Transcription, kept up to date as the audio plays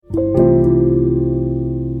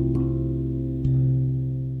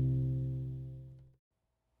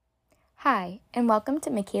and welcome to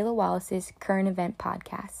Michaela Wallace's Current Event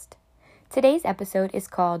Podcast. Today's episode is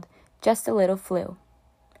called Just a Little Flu.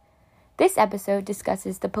 This episode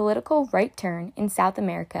discusses the political right turn in South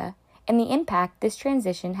America and the impact this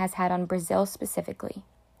transition has had on Brazil specifically.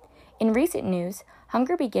 In recent news,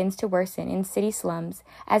 hunger begins to worsen in city slums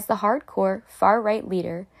as the hardcore far-right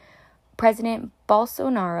leader, President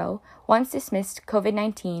Bolsonaro, once dismissed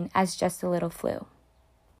COVID-19 as just a little flu.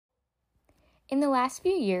 In the last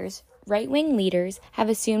few years, right-wing leaders have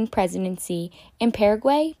assumed presidency in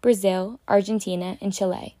Paraguay, Brazil, Argentina, and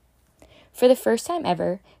Chile. For the first time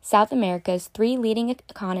ever, South America's three leading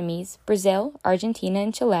economies, Brazil, Argentina,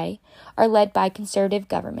 and Chile, are led by conservative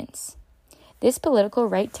governments. This political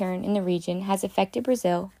right turn in the region has affected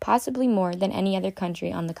Brazil possibly more than any other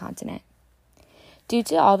country on the continent. Due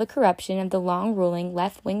to all the corruption of the long-ruling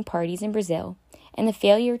left-wing parties in Brazil and the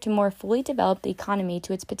failure to more fully develop the economy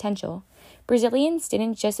to its potential, Brazilians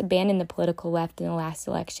didn't just abandon the political left in the last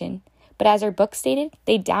election, but as our book stated,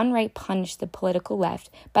 they downright punished the political left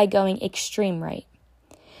by going extreme right.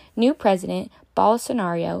 New President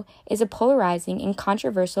Bolsonaro is a polarizing and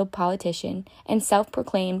controversial politician and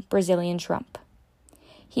self-proclaimed Brazilian Trump.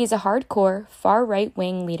 He is a hardcore,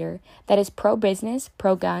 far-right-wing leader that is pro-business,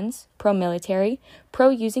 pro-guns, pro-military,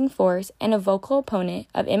 pro-using force, and a vocal opponent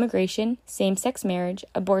of immigration, same-sex marriage,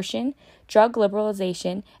 abortion, drug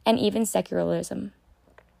liberalization, and even secularism.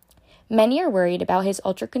 Many are worried about his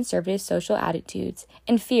ultra-conservative social attitudes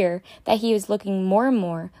and fear that he is looking more and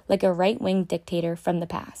more like a right-wing dictator from the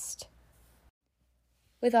past.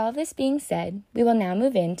 With all this being said, we will now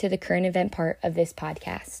move into the current event part of this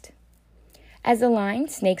podcast. As the line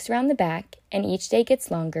snakes around the back and each day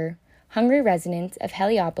gets longer, hungry residents of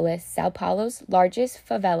Heliópolis, Sao Paulo's largest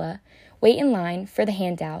favela, wait in line for the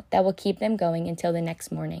handout that will keep them going until the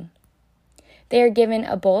next morning. They are given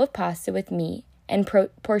a bowl of pasta with meat and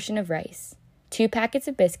portion of rice, 2 packets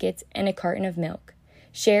of biscuits, and a carton of milk,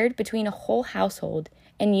 shared between a whole household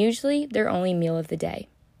and usually their only meal of the day.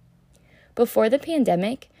 Before the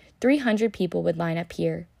pandemic, 300 people would line up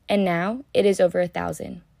here, and now it is over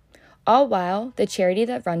 1,000. All while, the charity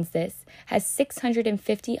that runs this has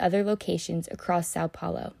 650 other locations across Sao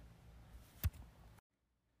Paulo.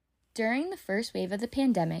 During the first wave of the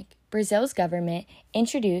pandemic, Brazil's government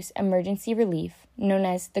introduced emergency relief known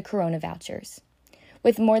as the Corona Vouchers,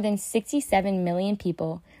 with more than 67 million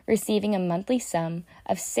people receiving a monthly sum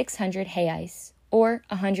of 600 reais, or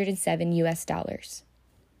 $107.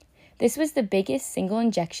 This was the biggest single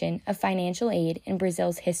injection of financial aid in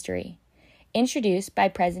Brazil's history, introduced by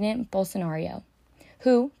President Bolsonaro,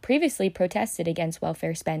 who previously protested against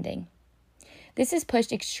welfare spending. This has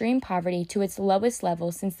pushed extreme poverty to its lowest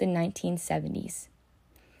level since the 1970s.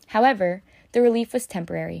 However, the relief was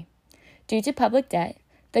temporary. Due to public debt,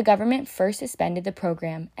 the government first suspended the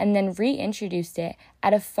program and then reintroduced it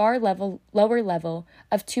at a far lower level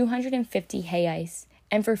of 250 reais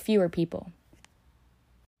and for fewer people.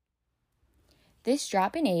 This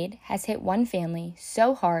drop in aid has hit one family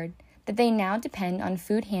so hard that they now depend on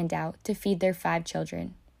food handout to feed their 5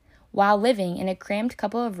 children, while living in a cramped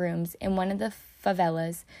couple of rooms in one of the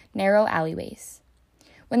favela's narrow alleyways.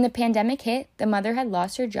 When the pandemic hit, the mother had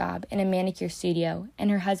lost her job in a manicure studio, and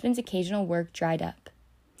her husband's occasional work dried up.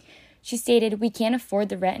 She stated, "We can't afford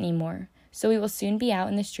the rent anymore, so we will soon be out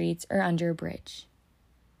in the streets or under a bridge."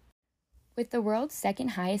 With the world's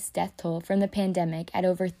second highest death toll from the pandemic at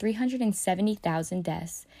over 370,000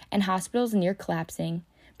 deaths and hospitals near collapsing,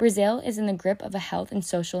 Brazil is in the grip of a health and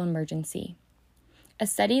social emergency. A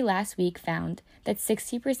study last week found that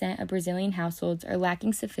 60% of Brazilian households are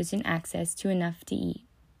lacking sufficient access to enough to eat.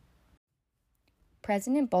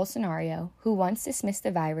 President Bolsonaro, who once dismissed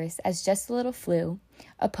the virus as just a little flu,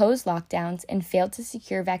 opposed lockdowns, and failed to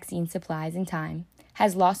secure vaccine supplies in time,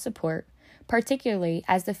 has lost support, particularly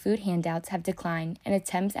as the food handouts have declined and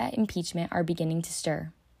attempts at impeachment are beginning to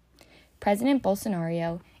stir. President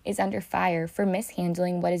Bolsonaro is under fire for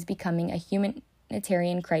mishandling what is becoming a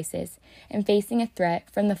humanitarian crisis and facing a threat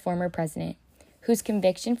from the former president, whose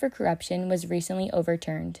conviction for corruption was recently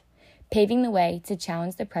overturned, paving the way to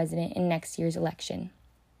challenge the president in next year's election.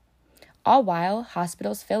 All while,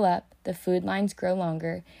 hospitals fill up, the food lines grow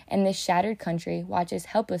longer, and this shattered country watches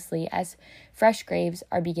helplessly as fresh graves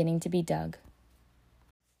are beginning to be dug.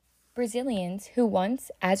 Brazilians who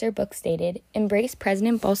once, as our book stated, embraced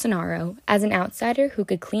President Bolsonaro as an outsider who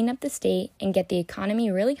could clean up the state and get the economy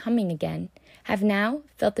really humming again, have now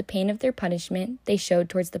felt the pain of their punishment they showed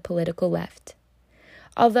towards the political left.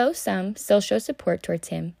 Although some still show support towards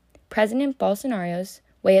him, President Bolsonaro's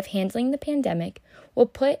way of handling the pandemic will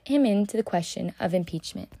put him into the question of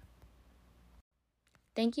impeachment.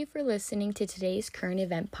 Thank you for listening to today's Current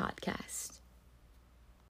Event Podcast.